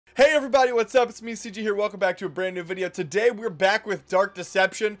Hey everybody, what's up? It's me, CJ here. Welcome back to a brand new video. Today we're back with Dark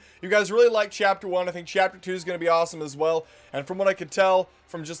Deception. You guys really like Chapter 1. I think Chapter 2 is going to be awesome as well. And from what I could tell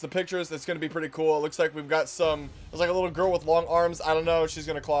from just the pictures, it's going to be pretty cool. It looks like we've got there's like a little girl with long arms. I don't know. She's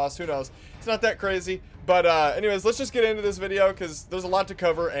going to claw us. Who knows? It's not that crazy. But anyways, let's just get into this video because there's a lot to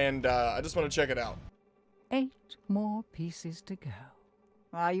cover and I just want to check it out. 8 more pieces to go.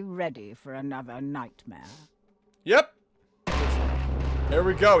 Are you ready for another nightmare? Yep. There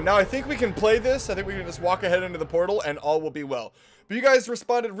we go. Now I think we can play this. I think we can just walk ahead into the portal and all will be well. But you guys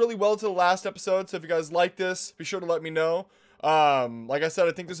responded really well to the last episode, so if you guys like this, be sure to let me know. Like I said,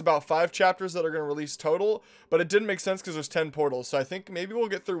 I think there's about 5 chapters that are going to release total, but it didn't make sense because there's 10 portals. So I think maybe we'll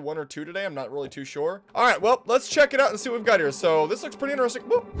get through 1 or 2 today. I'm not really too sure. All right, well, let's check it out and see what we've got here. So this looks pretty interesting.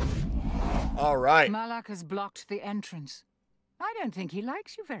 Whoop. All right. Malak has blocked the entrance. I don't think he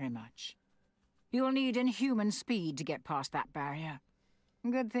likes you very much. You'll need inhuman speed to get past that barrier.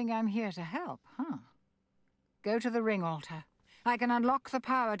 Good thing I'm here to help, huh? Go to the ring altar. I can unlock the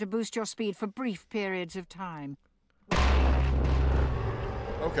power to boost your speed for brief periods of time.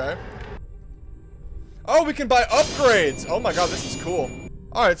 Okay. Oh, we can buy upgrades. Oh my god, this is cool.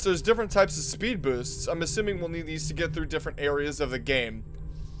 Alright, so there's different types of speed boosts. I'm assuming we'll need these to get through different areas of the game.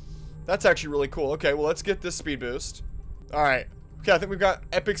 That's actually really cool. Okay, well, let's get this speed boost. Alright. Okay, I think we've got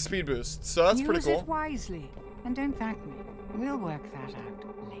epic speed boosts, so that's pretty cool. Use it wisely, and don't thank me. We'll work that out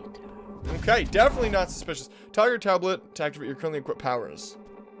later. Okay, definitely not suspicious. Tiger tablet to activate your currently equipped powers.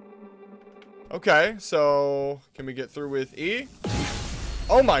 Okay, so can we get through with E?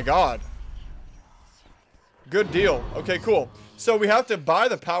 Oh my god. Good deal. Okay, cool. So we have to buy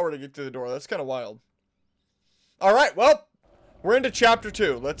the power to get through the door. That's kind of wild. All right, well, we're into chapter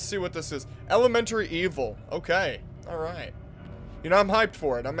 2. Let's see what this is. Elementary evil. Okay. All right. You know, I'm hyped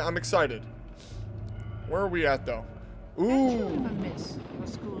for it. I'm excited. Where are we at though? Ooh. Did you ever miss your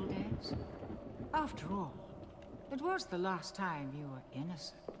school days? After all, it was the last time you were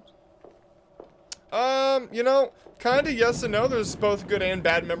innocent. You know, kind of yes and no. There's both good and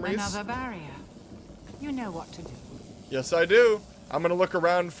bad memories. Another barrier. You know what to do. Yes, I do. I'm gonna look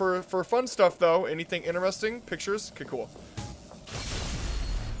around for fun stuff though. Anything interesting? Pictures? Okay, cool.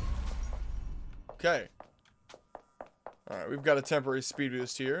 Okay. All right, we've got a temporary speed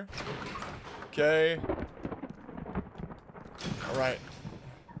boost here. Okay. All right.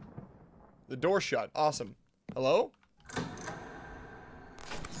 The door shut. Awesome. Hello? Ooh,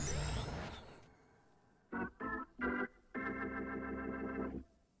 a new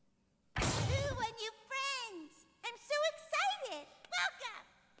friend! I'm so excited! Welcome!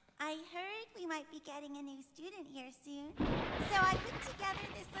 I heard we might be getting a new student here soon, so I put together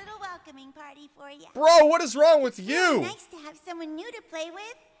this little welcoming party for you. Bro, what is wrong with you? It's nice to have someone new to play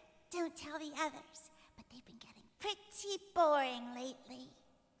with. Don't tell the others, but they've been getting pretty boring lately.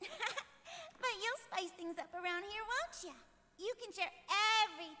 But you'll spice things up around here, won't you? You can share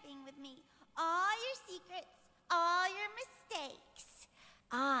everything with me. All your secrets, all your mistakes,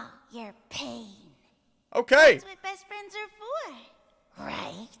 all your pain. Okay. That's what best friends are for,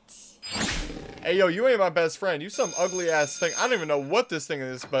 right? Hey, yo, you ain't my best friend. You some ugly ass thing. I don't even know what this thing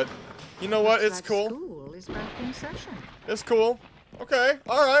is, but you know what? It's cool. School is back in session. It's cool. Okay.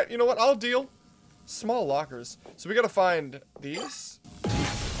 All right. You know what? I'll deal. Small lockers. So we gotta find these.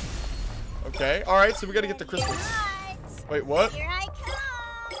 Okay. All right. So we gotta get the crystals. Wait, what? Here I come.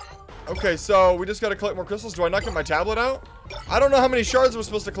 Okay. So we just gotta collect more crystals. Do I not get my tablet out? I don't know how many shards we're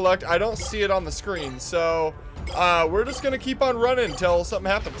supposed to collect. I don't see it on the screen. So we're just gonna keep on running until something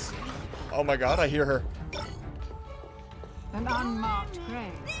happens. Oh my god, I hear her. An unmarked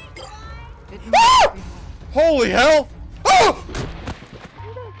grave. It Ah! must be her. Holy hell! Oh!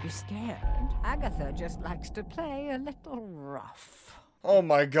 Don't be scared. Agatha just likes to play a little rough. Oh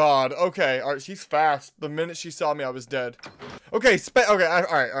my god. Okay, alright, she's fast. The minute she saw me, I was dead. Okay,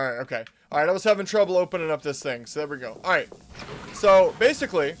 alright, okay. Alright, I was having trouble opening up this thing, so there we go. Alright, so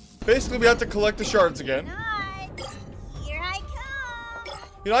basically we have to collect the shards again. Here I come.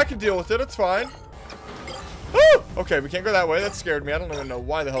 You know, I can deal with it, it's fine. Woo! Okay, we can't go that way, that scared me. I don't even know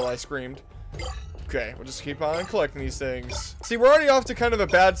why the hell I screamed. Okay, we'll just keep on collecting these things. See, we're already off to kind of a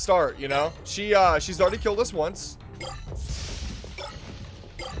bad start, you know? She's already killed us once.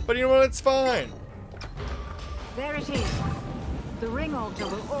 But you know what? It's fine. There it is. The ring altar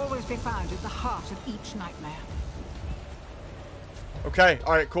will always be found at the heart of each nightmare. Okay,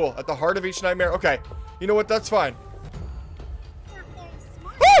 alright, cool. At the heart of each nightmare. Okay, you know what? That's fine. Not very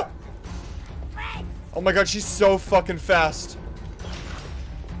smart. Woo! Friends. Oh my god, she's so fucking fast.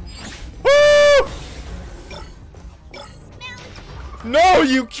 Woo! No,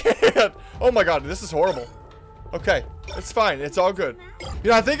 you can't! Oh my god, this is horrible. Okay. It's fine. It's all good.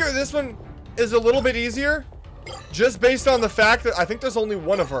 You know, I think this one is a little bit easier just based on the fact that I think there's only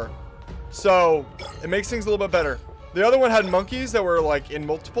one of her. So it makes things a little bit better. The other one had monkeys that were like in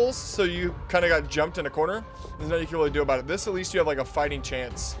multiples, so you kind of got jumped in a corner. There's nothing you can really do about it. This, at least you have like a fighting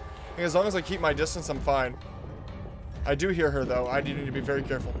chance. And as long as I keep my distance, I'm fine. I do hear her though. I do need to be very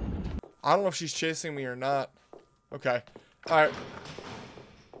careful. I don't know if she's chasing me or not. Okay. All right.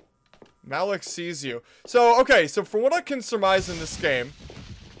 Malik sees you. So, okay. So, from what I can surmise in this game...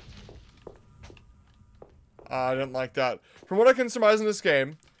 I didn't like that. From what I can surmise in this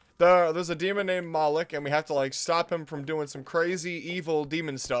game, there's a demon named Malik, and we have to, like, stop him from doing some crazy, evil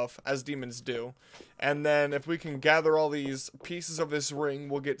demon stuff, as demons do. And then, if we can gather all these pieces of this ring,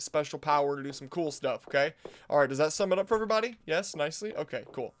 we'll get special power to do some cool stuff, okay? Alright, does that sum it up for everybody? Yes, nicely? Okay,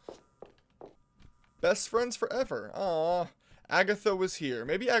 cool. Best friends forever. Aww. Agatha was here.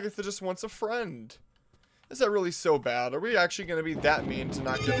 Maybe Agatha just wants a friend. Is that really so bad? Are we actually going to be that mean to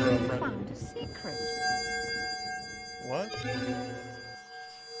not give her a friend? Found a secret. What?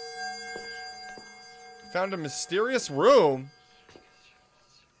 Found a mysterious room?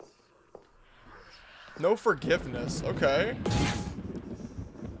 No forgiveness. Okay.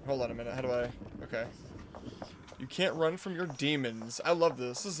 Hold on a minute. How do I... Okay. You can't run from your demons. I love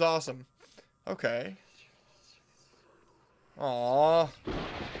this. This is awesome. Okay. Aww.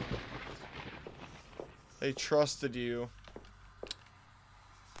 They trusted you.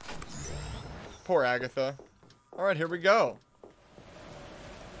 Poor Agatha. Alright, here we go.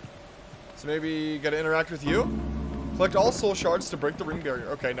 So maybe gotta interact with you? Collect all soul shards to break the ring barrier.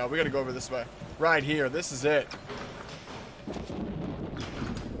 Okay, no, we gotta go over this way. Right here, this is it.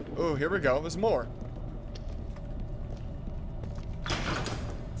 Ooh, here we go. There's more.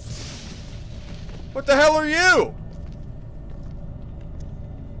 What the hell are you?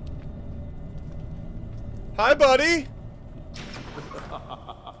 Hi, buddy.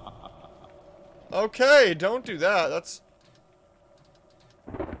 Okay, don't do that. That's...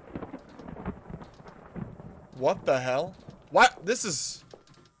 What the hell? What? This is...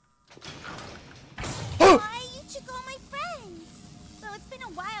 Why, you took all my friends. Well, it's been a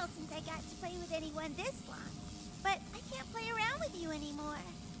while since I got to play with anyone this long. But I can't play around with you anymore.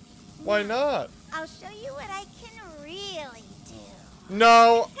 Why not? I'll show you what I can really do.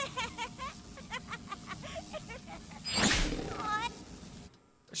 No. What?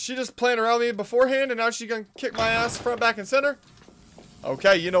 She just playing around with me beforehand, and now she gonna kick my ass front, back, and center?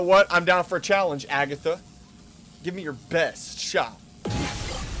 Okay, you know what? I'm down for a challenge, Agatha. Give me your best shot. Like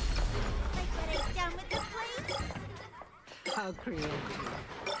what I've done with the place? How creative.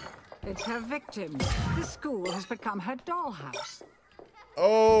 It's her victim. The school has become her dollhouse.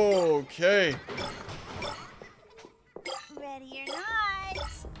 Okay. Ready or not,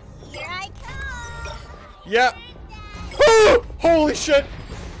 here I come. Yep. Oh, holy shit.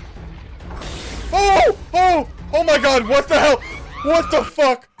 Oh, oh, oh my god, what the hell? What the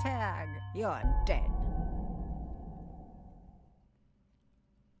fuck? Tag, you're dead.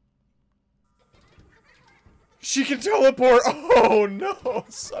 She can teleport. Oh no,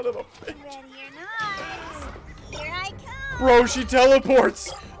 son of a bitch. Ready or not, here I come. Bro, she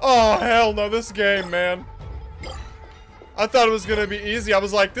teleports. Oh, hell no, this game, man. I thought it was gonna be easy. I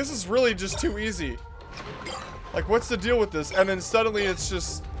was like, this is really just too easy. Like, what's the deal with this? And then suddenly it's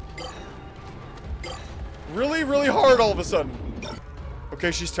just really, really hard all of a sudden.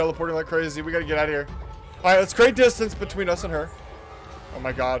 Okay, she's teleporting like crazy. We gotta get out of here. Alright, let's create distance between us and her. Oh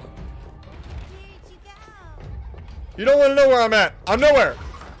my god. Where'd you go? You don't want to know where I'm at. I'm nowhere.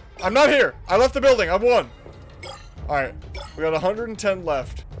 I'm not here. I left the building. I've won. Alright, we got 110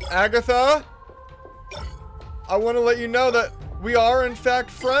 left. Agatha, I want to let you know that we are, in fact,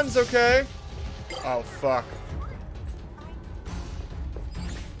 friends, okay? Oh, fuck.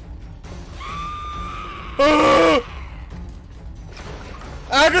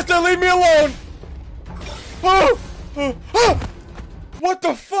 Agatha, leave me alone! What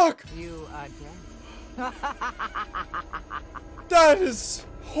the fuck? You are dead. That is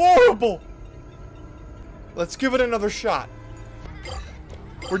horrible. Let's give it another shot.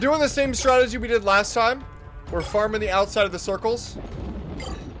 We're doing the same strategy we did last time. We're farming the outside of the circles.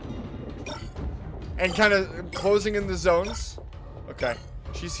 And kind of closing in the zones. Okay,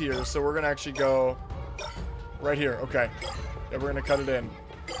 she's here, so we're gonna actually go right here. Okay, yeah, we're gonna cut it in.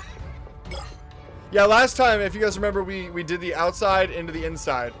 Yeah, last time, if you guys remember, we did the outside into the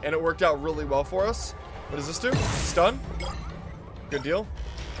inside, and it worked out really well for us. What does this do? Stun? Good deal.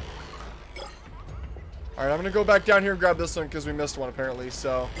 Alright, I'm gonna go back down here and grab this one because we missed one apparently,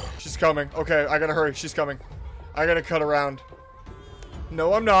 so she's coming. Okay, I gotta hurry. She's coming. I gotta cut around.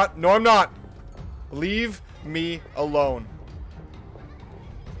 No, I'm not. No, I'm not. Leave me alone.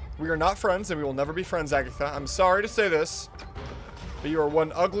 We are not friends, and we will never be friends, Agatha. I'm sorry to say this, but you are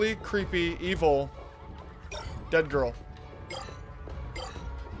one ugly, creepy, evil, dead girl.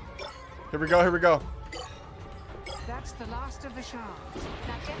 Here we go, here we go. That's the last of the shards.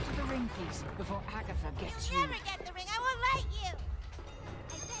 Now get to the ring piece before Agatha gets you. Never get the ring. I won't let you.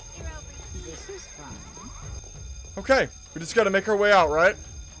 I bet you're over. This is fun. Okay, we just gotta make our way out, right?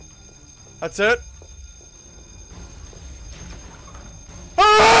 That's it.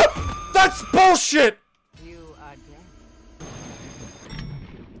 Ah! That's bullshit! You are dead.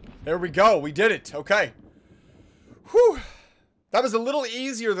 There we go. We did it. Okay. Whew. That was a little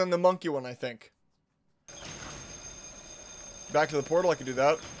easier than the monkey one, I think. Back to the portal. I can do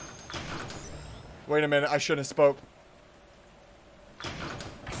that. Wait a minute. I shouldn't have spoke.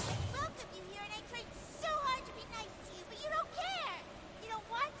 Welcome you here, and I tried so hard to be nice to you, but you don't care. You don't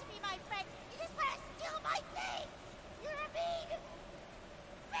want to be my friend. You just want to steal my things. You're a mean,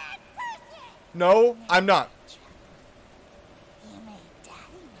 bad person. No, I'm not. You made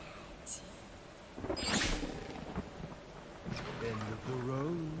Daddy mad too. End of the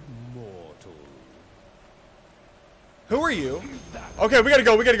road, mortal. Who are you? Okay, we gotta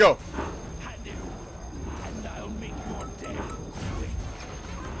go. We gotta go. And I'll make your day.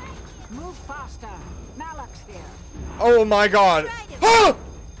 Move faster. Malak's here. Oh my god. Ah!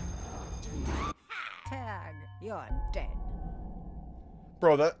 Tag, you're dead.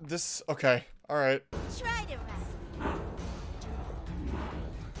 Bro, okay. Alright. Try to run.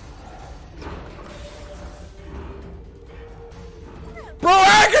 Bro,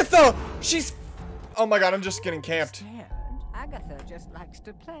 Agatha! She's... Oh my god, I'm just getting camped. Scared? Agatha just likes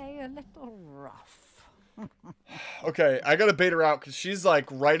to play a little rough. Okay, I gotta bait her out because she's like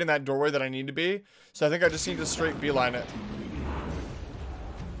right in that doorway that I need to be. So I think I just need to straight beeline it.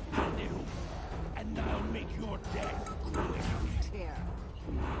 And I'll make your day. Here.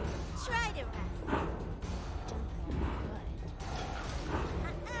 Try to run.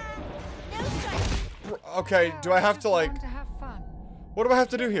 No try. Okay, do I have to like... Want to have fun. What do I have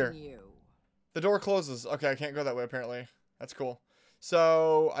to do here? You. The door closes. Okay, I can't go that way apparently. That's cool.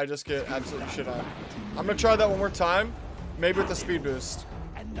 So I just get absolutely shit on. I'm gonna try that one more time. Maybe with the speed boost.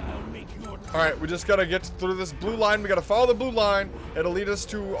 And I'll make your Alright, we just gotta get through this blue line. We gotta follow the blue line. It'll lead us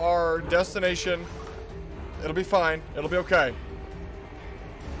to our destination. It'll be fine. It'll be okay.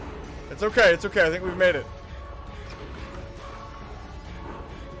 It's okay. It's okay. I think we've made it.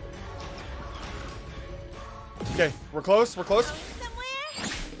 Okay, we're close. We're close. Going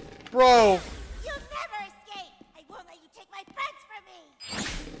somewhere? Bro. You'll never escape. I won't let you take my friends from me.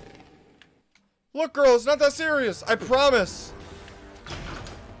 Look, girl, it's not that serious. I promise.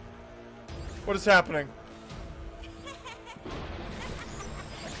 What is happening?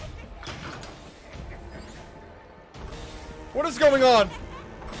 What is going on?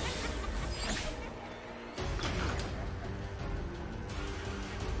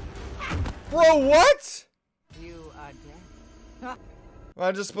 Bro, what? You are dead. Am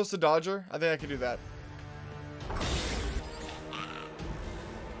I just supposed to dodge her? I think I can do that.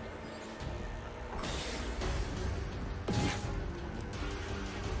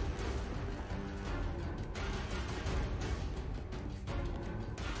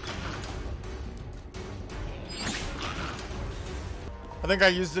 I think I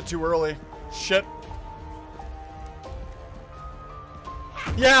used it too early. Shit.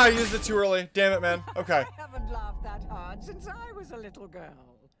 Yeah, I used it too early. Damn it, man. Okay. I haven't laughed that hard since I was a little girl.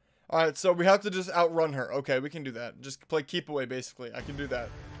 Alright, so we have to just outrun her. Okay, we can do that. Just play keep away, basically. I can do that.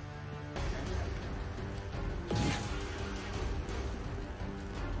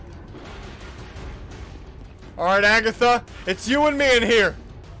 Alright, Agatha. It's you and me in here.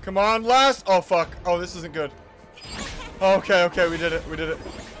 Come on, last. Oh, fuck. Oh, this isn't good. Okay, okay, we did it. We did it.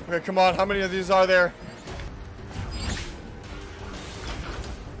 Okay, come on. How many of these are there?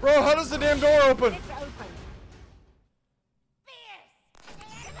 Bro, how does the damn door open? It's open. Fierce! Get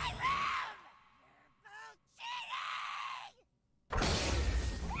out of my room!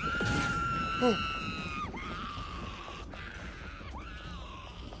 You're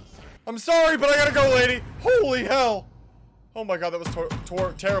bullshitting! I'm sorry, but I gotta go, lady. Holy hell. Oh my god, that was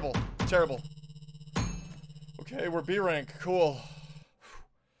terrible. Terrible. Okay, we're B rank. Cool.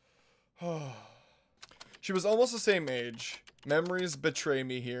 She was almost the same age. Memories betray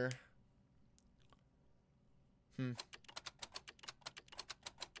me here.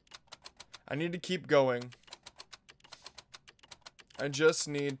 I need to keep going. I just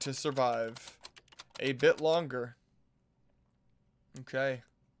need to survive a bit longer. Okay.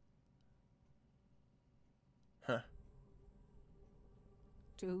 Huh.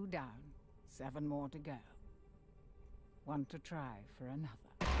 2 down. 7 more to go. Want to try for another?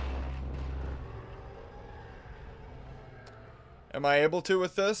 Am I able to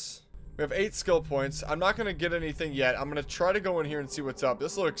with this? We have 8 skill points. I'm not going to get anything yet. I'm going to try to go in here and see what's up.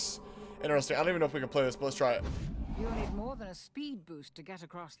 This looks interesting. I don't even know if we can play this, but let's try it. You'll need more than a speed boost to get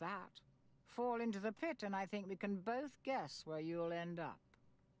across that. Fall into the pit and I think we can both guess where you'll end up.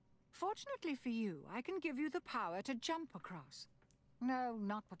 Fortunately for you, I can give you the power to jump across. No,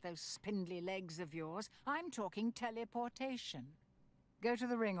 not with those spindly legs of yours. I'm talking teleportation. Go to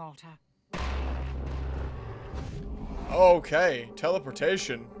the ring altar. Okay,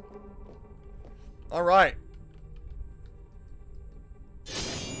 teleportation. All right.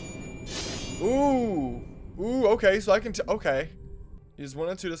 Ooh, okay, so I can, okay. Use 1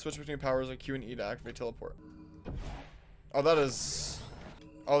 and 2 to switch between powers like Q and E to activate teleport. Oh, that is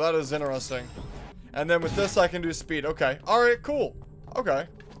interesting. And then with this, I can do speed. Okay, all right, cool. Okay,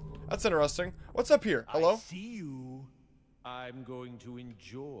 that's interesting. What's up here? Hello? I see you. I'm going to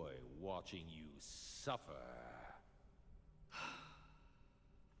enjoy watching you suffer.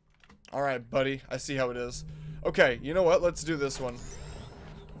 All right, buddy. I see how it is. Okay, you know what? Let's do this one.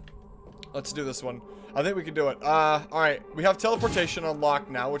 Let's do this one. I think we can do it. All right. We have teleportation unlocked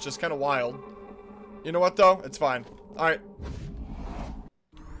now, which is kind of wild. You know what, though? It's fine. All right.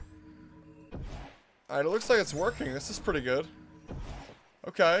 All right, it looks like it's working. This is pretty good.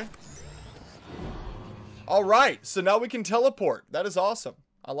 Okay. All right. So now we can teleport. That is awesome.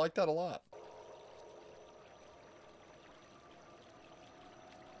 I like that a lot.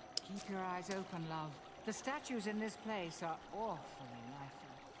 Keep your eyes open, love. The statues in this place are awfully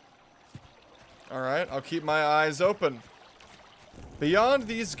lifeless. Alright, I'll keep my eyes open. Beyond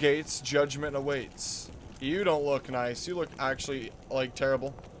these gates, judgment awaits. You don't look nice. You look actually, like,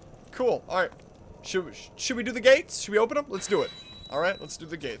 terrible. Cool. Alright. Should we do the gates? Should we open them? Let's do it. Alright, let's do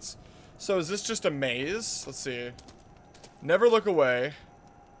the gates. So, is this just a maze? Let's see. Never look away.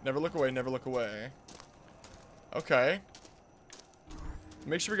 Never look away, never look away. Okay.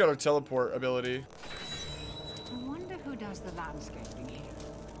 Make sure we got our teleport ability. I wonder who does the landscaping here.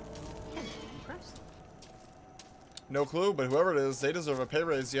 Impressive. No clue, but whoever it is, they deserve a pay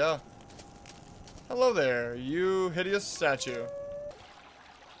raise, yeah. Hello there, you hideous statue.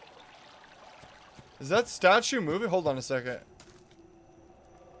 Is that statue moving? Hold on a second.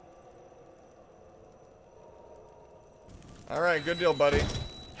 Alright, good deal, buddy.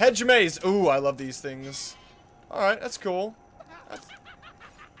 Hedge maze! Ooh, I love these things. Alright, that's cool.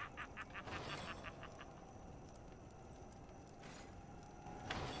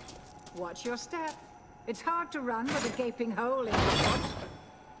 Watch your step. It's hard to run with a gaping hole in your foot.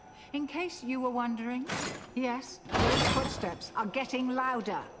 In case you were wondering, yes, those footsteps are getting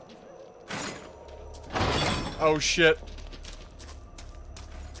louder. Oh, shit.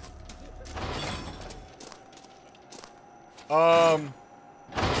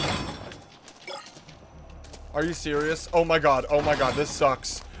 Are you serious? Oh my god, this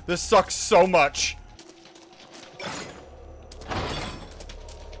sucks. This sucks so much.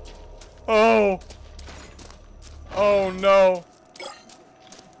 Oh. Oh no.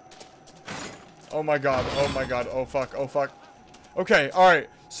 Oh my god, oh fuck, oh fuck. Okay, alright.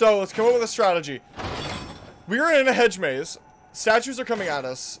 So let's come up with a strategy. We are in a hedge maze. Statues are coming at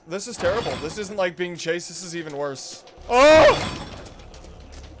us. This is terrible. This isn't like being chased, this is even worse. Oh!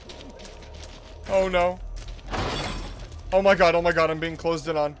 Oh no. Oh my god, I'm being closed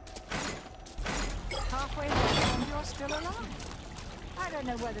in on. Halfway there and you're still alive. I don't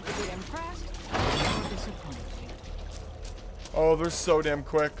know whether to be impressed or disappointed. Oh, they're so damn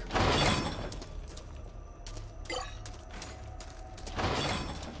quick.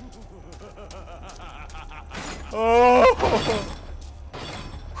 Oh!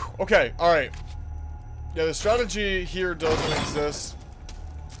 Okay, alright. Yeah, the strategy here doesn't exist.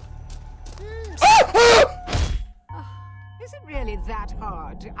 Is it really that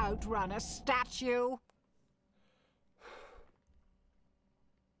hard to outrun a statue?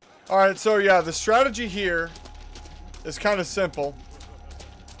 Alright, so yeah, the strategy here is kind of simple.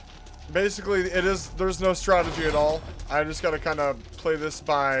 Basically, there's no strategy at all. I just gotta kind of play this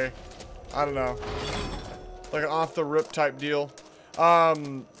by, I don't know, like an off-the-rip type deal.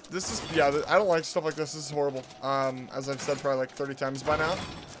 This is, yeah, I don't like stuff like this. This is horrible. As I've said probably like 30 times by now.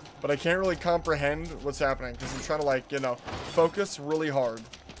 But I can't really comprehend what's happening because I'm trying to, like, you know, focus really hard.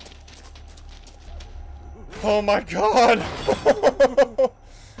 Oh my god!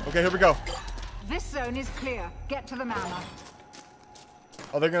 Okay, here we go. This zone is clear. Get to the manor.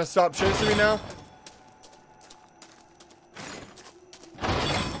 Are they gonna stop chasing me now?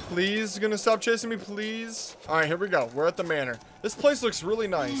 Please, gonna stop chasing me, please? Alright, here we go. We're at the manor. This place looks really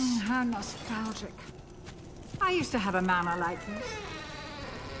nice. How nostalgic. I used to have a manor like this.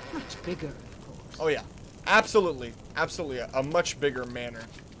 Much bigger, of course. Oh yeah, absolutely, absolutely, a much bigger manor.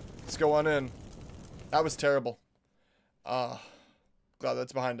 Let's go on in. That was terrible. Glad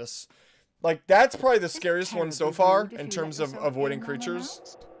that's behind us. Like, that's probably the scariest one so far in terms of avoiding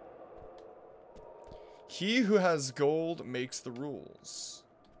creatures. He who has gold makes the rules.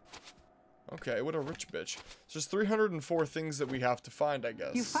 Okay, what a rich bitch. There's 304 things that we have to find, I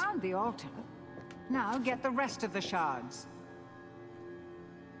guess. You found the altar. Now get the rest of the shards.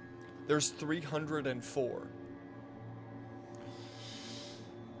 There's 304.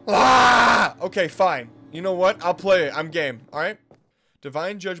 Ah! Okay, fine. You know what? I'll play it. I'm game. Alright?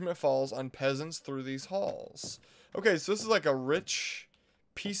 Divine judgment falls on peasants through these halls. Okay, so this is like a rich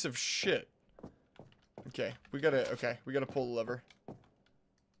piece of shit. Okay, we gotta pull the lever.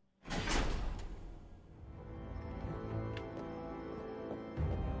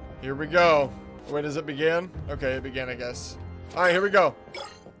 Here we go. Wait, does it begin? Okay, it began, I guess. Alright, here we go.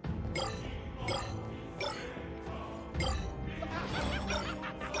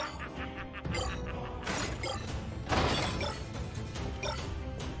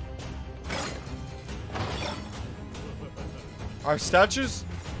 Our statues?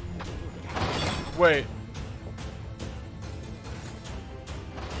 Wait.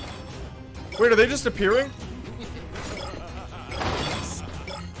 Wait, are they just appearing?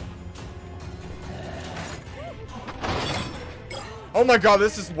 Oh my god,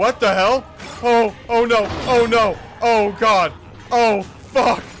 this is what the hell? Oh no, oh no, oh god, oh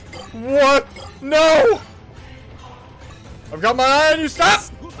fuck, what? No! I've got my eye on you, stop!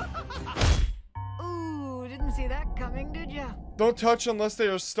 Ooh, didn't see that coming, did ya? Don't touch unless they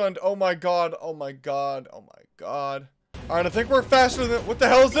are stunned. Oh my god, oh my god, oh my god. Alright, I think we're faster than— what the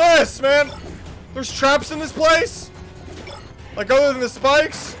hell is this, man? There's traps in this place? Like, other than the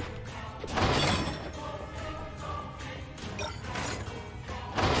spikes?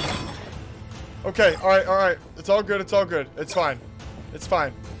 Okay, alright. It's all good, it's all good. It's fine. It's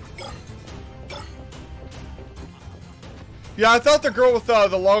fine. Yeah, I thought the girl with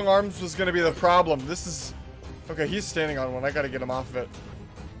the long arms was gonna be the problem. This is... okay, he's standing on one. I gotta get him off of it.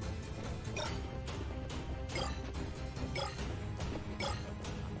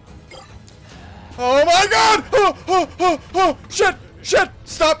 Oh my god! Oh, shit!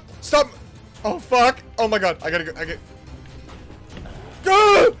 Stop! Oh, fuck! Oh my god, I gotta go,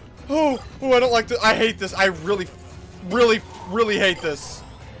 Go! Oh, I don't like this. I hate this. I really hate this.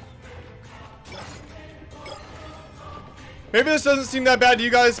 Maybe this doesn't seem that bad to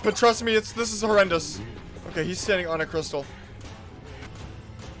you guys, but trust me, this is horrendous. Okay, he's standing on a crystal.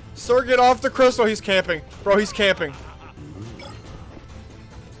 Sir, get off the crystal. He's camping. Bro, he's camping.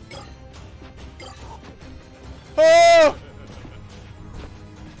 Oh!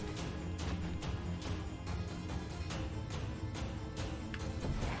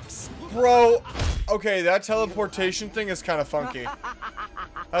 Bro, okay, that teleportation thing is kind of funky.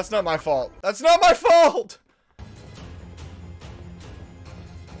 That's not my fault. That's not my fault!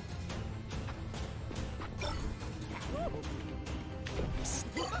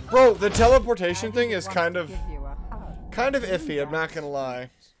 Bro, the teleportation thing is kind of iffy, I'm not gonna lie.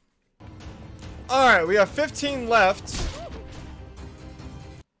 Alright, we have 15 left.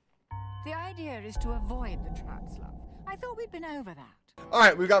 The idea is to avoid the traps, love. I thought we'd been over that.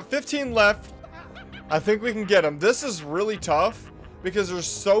 Alright, we've got 15 left. I think we can get them. This is really tough because there's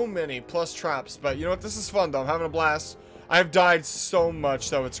so many plus traps. But you know what? This is fun though. I'm having a blast. I've died so much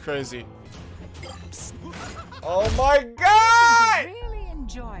though. It's crazy. Oh my god! You really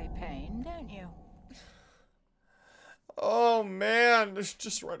enjoy pain, don't you? Oh man, it's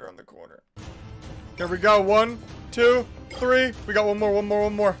just right around the corner. Here we go. 1, 2, 3. We got one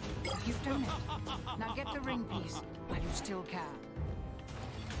more. You've done it. Now get the ring piece while you still can.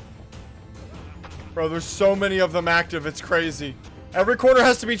 Bro, there's so many of them active. It's crazy. Every corner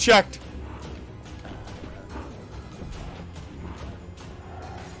has to be checked.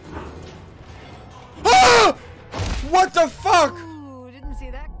 Ah! What the fuck? Ooh, didn't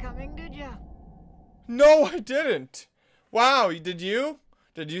see that coming, did ya? No, I didn't. Wow, did you?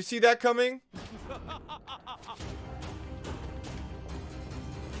 Did you see that coming?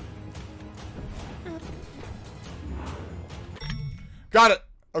 Got it.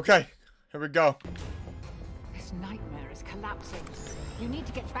 Okay, here we go. This nightmare is collapsing. You need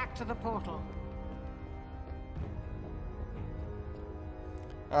to get back to the portal.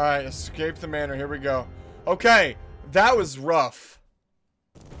 Alright, escape the manor. Here we go. Okay, that was rough.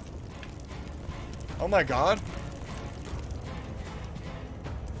 Oh my god.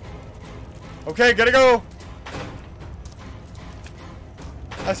 Okay, gotta go.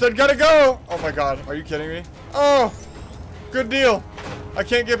 I said gotta go. Oh my god, are you kidding me? Oh, good deal. I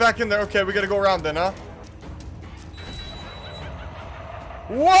can't get back in there. Okay, we gotta go around then, huh?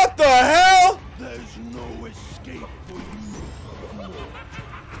 What the hell? There's no escape for you.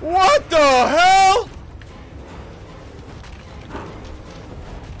 What the hell?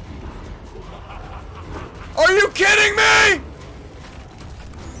 Are you kidding me?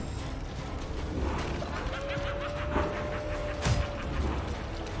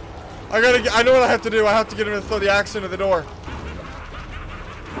 I know what I have to do. I have to get him to throw the axe into the door.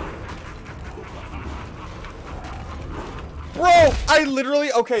 Bro, I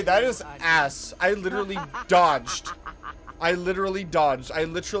literally, okay, that is ass. I literally dodged. I literally dodged.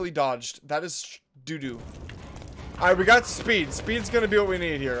 That is doo-doo. Alright, we got speed. Speed's gonna be what we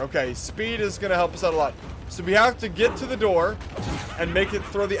need here. Okay, speed is gonna help us out a lot. So we have to get to the door and make it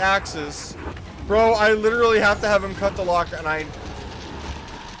throw the axes. Bro, I literally have to have him cut the lock, and I...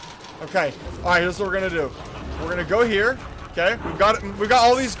 Okay, alright, here's what we're gonna do. We're gonna go here. Okay, we got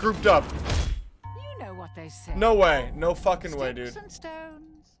all these grouped up. You know what they say. No way. No fucking way, dude. Sticks and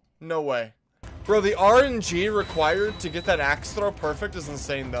stones. No way. Bro, the RNG required to get that axe throw perfect is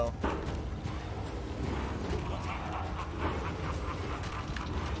insane, though.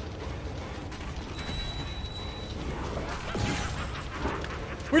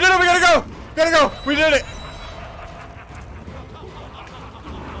 We did it! We gotta go! Gotta go! We did it!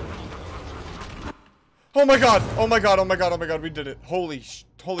 Oh my god! Oh my god! Oh my god! Oh my god! We did it! Holy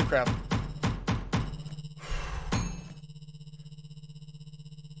crap!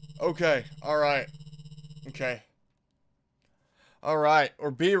 Okay. All right. Okay. All right.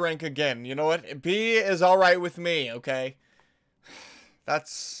 Or B rank again. You know what? B is all right with me. Okay.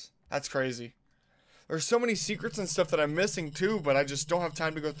 That's crazy. There's so many secrets and stuff that I'm missing too, but I just don't have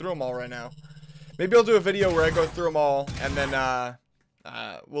time to go through them all right now. Maybe I'll do a video where I go through them all, and then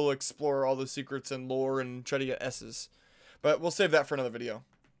we'll explore all the secrets and lore and try to get S's. But we'll save that for another video.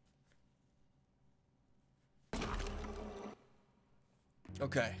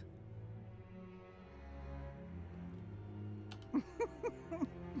 Okay.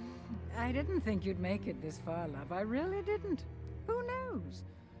 I didn't think you'd make it this far, love. I really didn't. Who knows?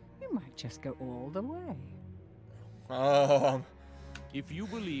 You might just go all the way. If you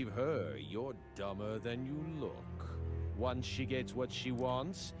believe her, you're dumber than you look. Once she gets what she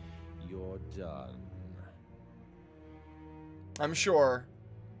wants, you're done. I'm sure.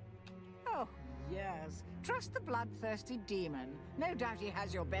 Oh, yes. Trust the bloodthirsty demon. No doubt he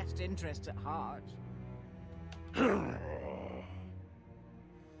has your best interests at heart.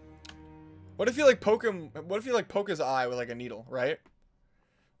 What if you like poke him? What if you like poke his eye with like a needle, right?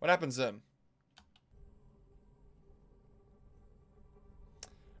 What happens then?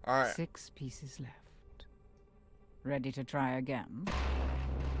 All right. 6 pieces left. Ready to try again?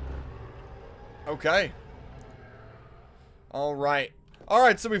 Okay. All right. All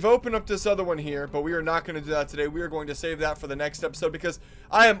right, so we've opened up this other one here, but we are not going to do that today. We are going to save that for the next episode because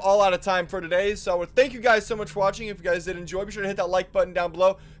I am all out of time for today. So I would thank you guys so much for watching. If you guys did enjoy, be sure to hit that like button down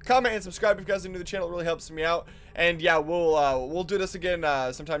below. Comment and subscribe if you guys are new to the channel. It really helps me out. And yeah, we'll do this again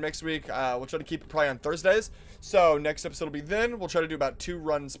sometime next week. We'll try to keep it probably on Thursdays. So next episode will be then. We'll try to do about 2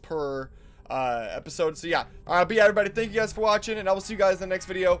 runs per episode. So yeah. But yeah, everybody, thank you guys for watching, and I will see you guys in the next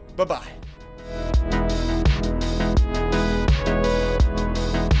video. Bye-bye.